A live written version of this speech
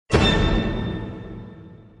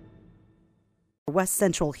West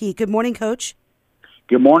Central Heat. Good morning, Coach.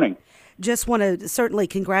 Good morning. Just want to certainly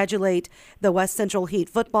congratulate the West Central Heat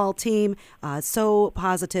football team. So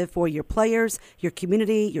positive for your players, your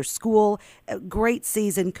community, your school. Great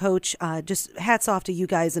season, Coach. Just hats off to you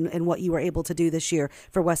guys and what you were able to do this year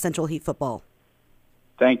for West Central Heat football.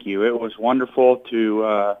 Thank you. It was wonderful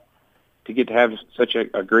to get to have such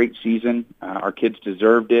a great season. Our kids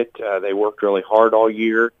deserved it. They worked really hard all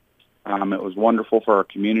year. It was wonderful for our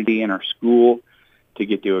community and our school to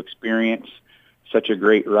get to experience such a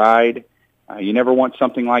great ride. You never want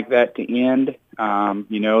something like that to end,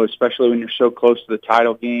 especially when you're so close to the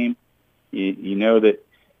title game. You know that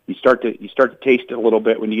you start to taste it a little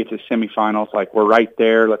bit when you get to the semifinals, like we're right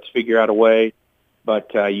there, let's figure out a way.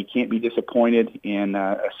 But you can't be disappointed in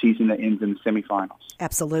a season that ends in the semifinals.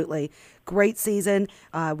 Absolutely. Great season.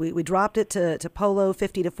 We dropped it to Polo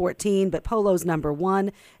 50-14, but Polo's number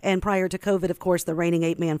one. And prior to COVID, of course, the reigning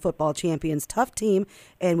 8-man football champions. Tough team,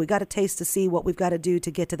 and we got a taste to see what we've got to do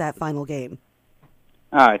to get to that final game.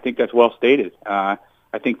 I think that's well stated. I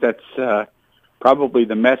think that's probably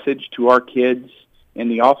the message to our kids in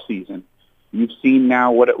the off season. You've seen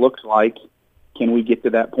now what it looks like. Can we get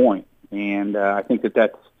to that point? And I think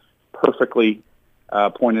that's perfectly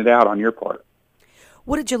pointed out on your part.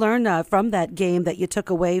 What did you learn from that game that you took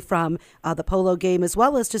away from the Polo game, as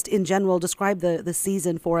well as just in general? Describe the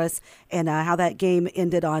season for us and how that game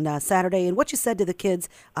ended on Saturday and what you said to the kids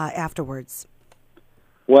afterwards.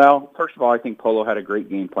 Well, first of all, I think Polo had a great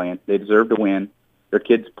game plan. They deserved to win. Their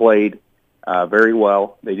kids played very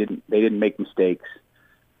well. They didn't make mistakes.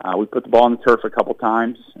 We put the ball on the turf a couple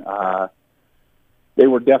times. They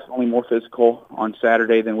were definitely more physical on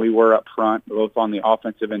Saturday than we were up front, both on the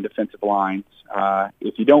offensive and defensive lines.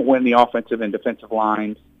 If you don't win the offensive and defensive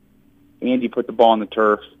lines and you put the ball on the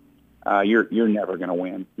turf, you're never going to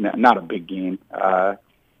win. Not a big game.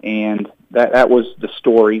 And that was the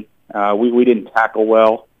story. We didn't tackle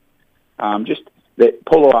well. Just that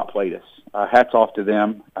Polo outplayed us. Hats off to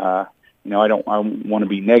them. I don't want to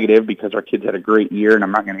be negative because our kids had a great year, and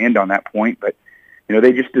I'm not going to end on that point, but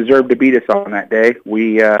they just deserved to beat us on that day.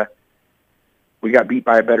 We got beat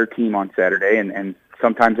by a better team on Saturday, and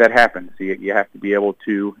sometimes that happens. You have to be able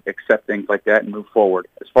to accept things like that and move forward.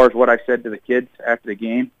 As far as what I said to the kids after the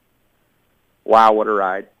game, wow, what a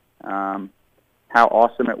ride. How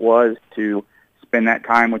awesome it was to spend that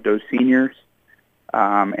time with those seniors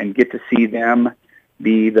and get to see them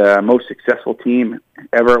be the most successful team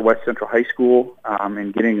ever at West Central High School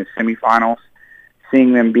and getting the semifinals,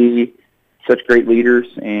 seeing them be such great leaders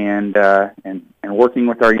and working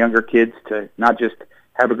with our younger kids to not just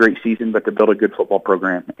have a great season, but to build a good football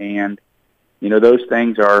program. And, those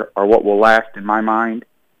things are what will last in my mind,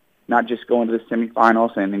 not just going to the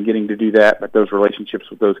semifinals and getting to do that, but those relationships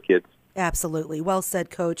with those kids. Absolutely. Well said,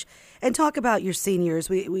 Coach. And talk about your seniors.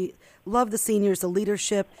 We love the seniors, the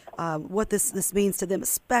leadership, what this means to them,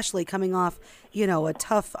 especially coming off, a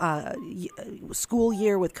tough school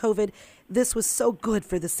year with COVID. This was so good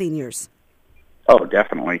for the seniors. Oh,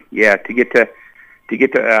 definitely. Yeah, to get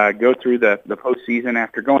to go through the postseason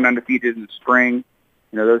after going undefeated in the spring,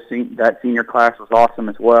 that senior class was awesome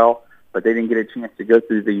as well, but they didn't get a chance to go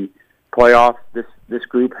through the playoffs. This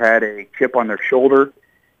group had a chip on their shoulder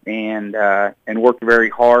and worked very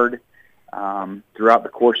hard throughout the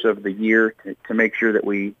course of the year to make sure that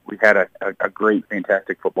we had a great,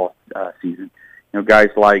 fantastic football season. Guys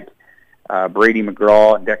like Brady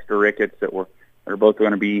McGraw and Dexter Ricketts that are both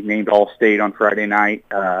going to be named All-State on Friday night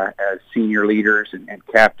as senior leaders and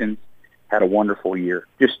captains. Had a wonderful year.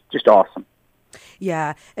 Just awesome.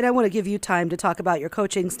 Yeah, and I want to give you time to talk about your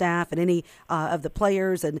coaching staff and any of the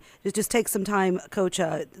players, and just take some time, Coach.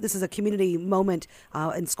 This is a community moment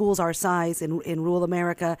in schools our size in rural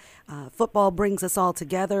America. Football brings us all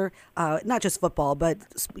together, not just football, but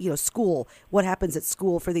school. What happens at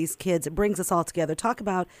school for these kids? It brings us all together. Talk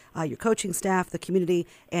about your coaching staff, the community,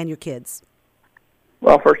 and your kids.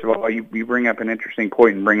 Well, first of all, you bring up an interesting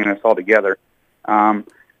point in bringing us all together. I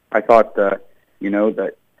thought that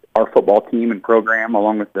our football team and program,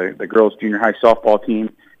 along with the girls' junior high softball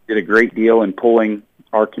team, did a great deal in pulling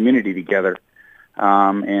our community together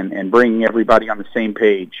and bringing everybody on the same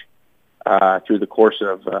page through the course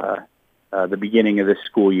of the beginning of this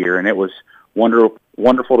school year. And it was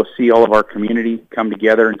wonderful to see all of our community come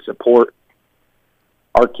together and support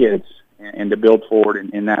our kids and to build forward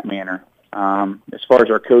in that manner. As far as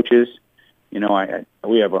our coaches,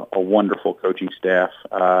 we have a wonderful coaching staff.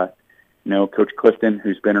 Coach Clifton,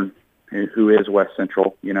 who is West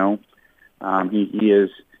Central, he is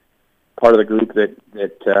part of the group that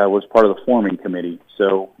was part of the forming committee.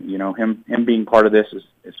 So, him being part of this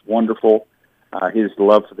is wonderful. His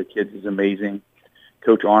love for the kids is amazing.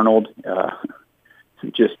 Coach Arnold,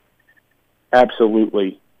 just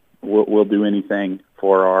absolutely will do anything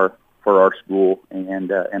for our school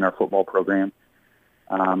and our football program.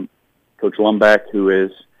 Coach Lumbeck, who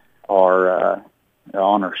is on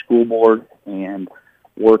our school board and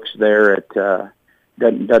works there at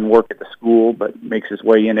doesn't work at the school, but makes his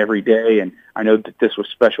way in every day. And I know that this was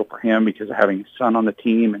special for him because of having his son on the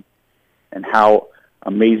team and how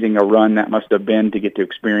amazing a run that must have been to get to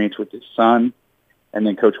experience with his son. And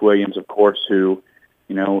then Coach Williams, of course, who,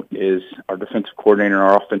 is our defensive coordinator,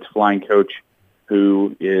 our offensive line coach,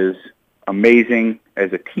 who is amazing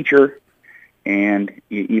as a teacher and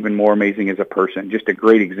even more amazing as a person. Just a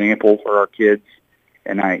great example for our kids.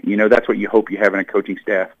 And that's what you hope you have in a coaching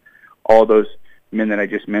staff. All those men that I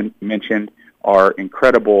just mentioned are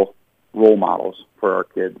incredible role models for our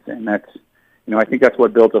kids. And that's, I think that's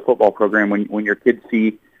what builds a football program when your kids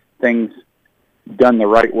see things done the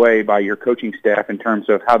right way by your coaching staff in terms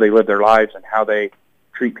of how they live their lives and how they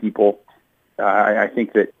treat people. I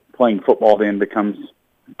think that playing football then becomes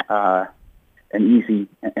an easy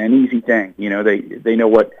thing. They know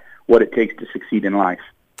what it takes to succeed in life.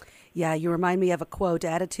 Yeah, you remind me of a quote,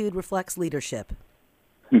 attitude reflects leadership.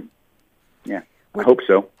 Yeah, I hope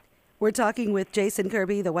so. We're talking with Jason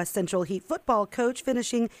Kirby, the West Central Heat football coach,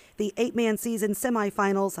 finishing the 8-man season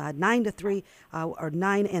semifinals,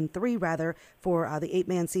 9-3 rather, for the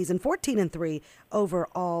 8-man season, 14-3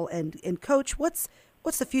 overall. And coach, what's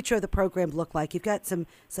the future of the program look like? You've got some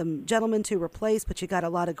gentlemen to replace, but you got a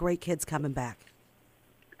lot of great kids coming back.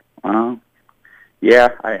 Yeah,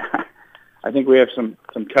 I think we have some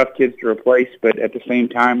tough kids to replace, but at the same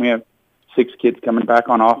time, we have 6 kids coming back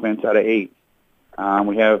on offense out of 8.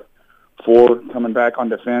 We have 4 coming back on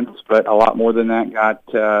defense, but a lot more than that got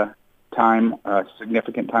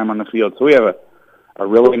significant time on the field. So we have a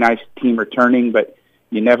really nice team returning, but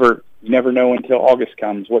you never know until August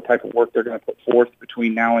comes what type of work they're going to put forth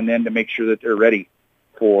between now and then to make sure that they're ready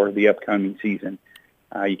for the upcoming season.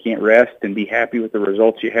 You can't rest and be happy with the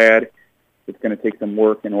results you had. It's going to take some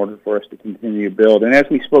work in order for us to continue to build. And as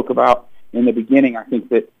we spoke about in the beginning, I think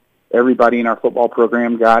that everybody in our football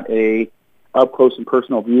program got a up-close and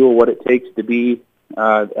personal view of what it takes to be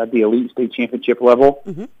at the elite state championship level.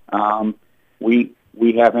 Mm-hmm. We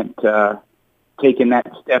haven't taken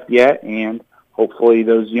that step yet, and hopefully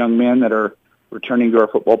those young men that are returning to our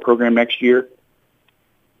football program next year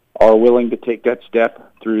are willing to take that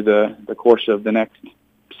step through the course of the next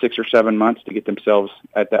 6 or 7 months to get themselves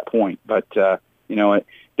at that point. But, I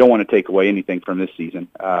don't want to take away anything from this season.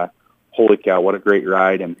 Holy cow, what a great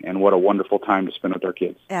ride and what a wonderful time to spend with our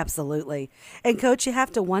kids. Absolutely. And, Coach, you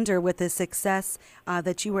have to wonder with the success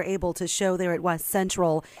that you were able to show there at West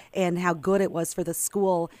Central and how good it was for the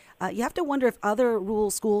school, you have to wonder if other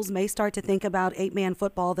rural schools may start to think about 8-man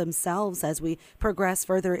football themselves as we progress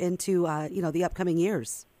further into, the upcoming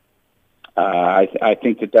years. I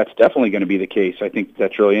think that's definitely going to be the case. I think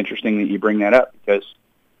that's really interesting that you bring that up because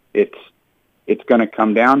it's going to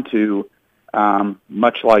come down to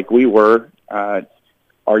much like we were,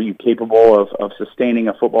 are you capable of sustaining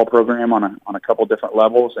a football program on a couple different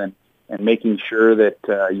levels and making sure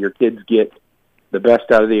that your kids get the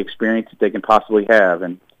best out of the experience that they can possibly have?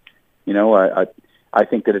 And, I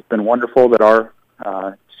think that it's been wonderful that our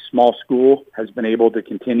small school has been able to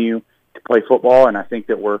continue to play football, and I think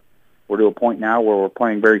that we're to a point now where we're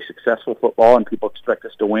playing very successful football and people expect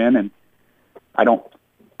us to win. And I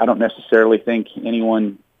don't necessarily think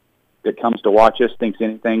anyone that comes to watch us thinks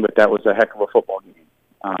anything, but that was a heck of a football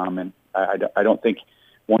game. And I don't think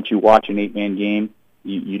once you watch an 8-man game,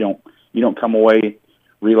 you don't come away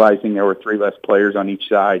realizing there were 3 less players on each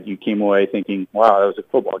side. You came away thinking, wow, that was a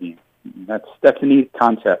football game. That's a neat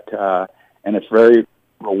concept, and it's very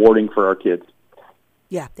rewarding for our kids.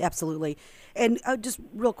 Yeah, absolutely. And just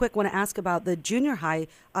real quick, want to ask about the junior high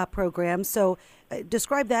program. So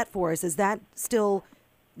describe that for us. Is that still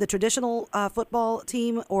the traditional football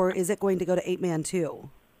team, or is it going to go to 8-man too?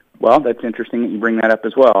 Well, that's interesting that you bring that up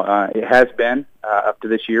as well. It has been up to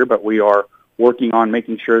this year, but we are working on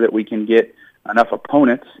making sure that we can get enough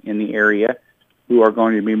opponents in the area who are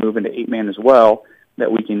going to be moving to 8-man as well,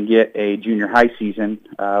 that we can get a junior high season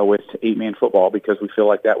with 8-man football, because we feel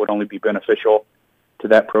like that would only be beneficial to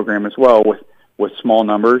that program as well with small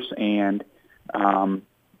numbers and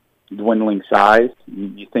dwindling size.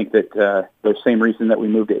 You think that the same reason that we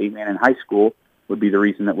moved to 8-man in high school would be the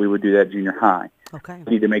reason that we would do that junior high. Okay.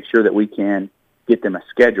 We need to make sure that we can get them a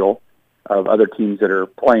schedule of other teams that are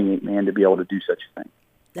playing 8-man to be able to do such a thing.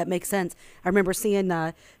 That makes sense. I remember seeing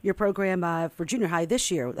your program for junior high this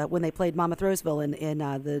year when they played Monmouth Roseville in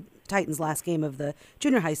the Titans' last game of the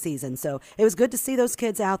junior high season. So it was good to see those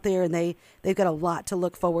kids out there, and they've got a lot to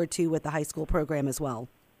look forward to with the high school program as well.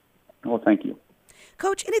 Well, thank you.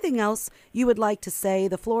 Coach, anything else you would like to say?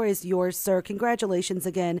 The floor is yours, sir. Congratulations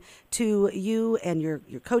again to you and your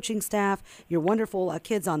coaching staff, your wonderful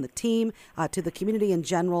kids on the team, to the community in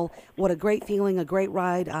general. What a great feeling, a great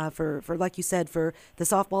ride for, like you said, for the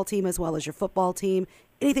softball team as well as your football team.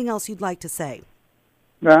 Anything else you'd like to say?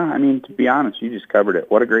 Well, I mean, to be honest, you just covered it.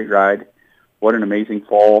 What a great ride. What an amazing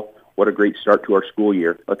fall. What a great start to our school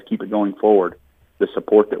year. Let's keep it going forward. The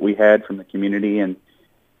support that we had from the community and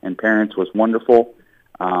parents was wonderful.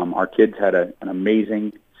 Our kids had an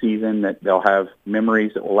amazing season that they'll have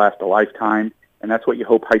memories that will last a lifetime, and that's what you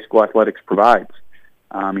hope high school athletics provides.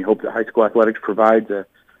 You hope that high school athletics provides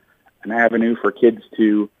an avenue for kids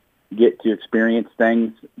to get to experience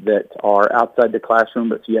things that are outside the classroom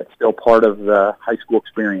but yet still part of the high school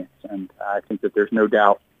experience. And I think that there's no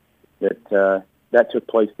doubt that that took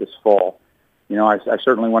place this fall. You know, I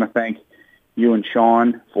certainly want to thank you and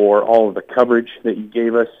Sean for all of the coverage that you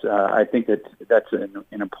gave us. I think that that's an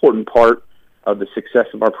important part of the success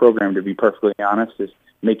of our program, to be perfectly honest, is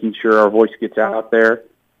making sure our voice gets out there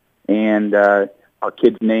and our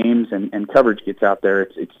kids' names and coverage gets out there.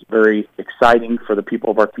 It's very exciting for the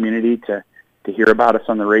people of our community to hear about us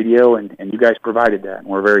on the radio, and you guys provided that, and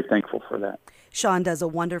we're very thankful for that. Sean does a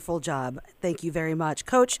wonderful job. Thank you very much.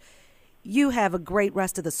 Coach, you have a great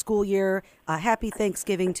rest of the school year. Happy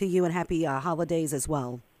Thanksgiving to you and happy holidays as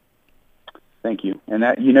well. Thank you. And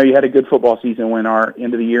that, you know, you had a good football season when our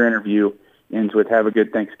end of the year interview ends with have a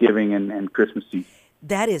good Thanksgiving and Christmas season.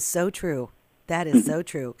 That is so true. That is so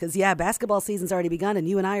true. Because, yeah, basketball season's already begun, and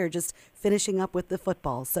you and I are just finishing up with the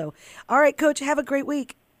football. So, all right, Coach, have a great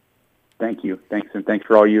week. Thank you. Thanks, and thanks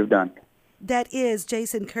for all you've done. That is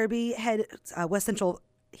Jason Kirby, head West Central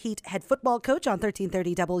Heat head football coach on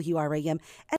 1330 WRAM.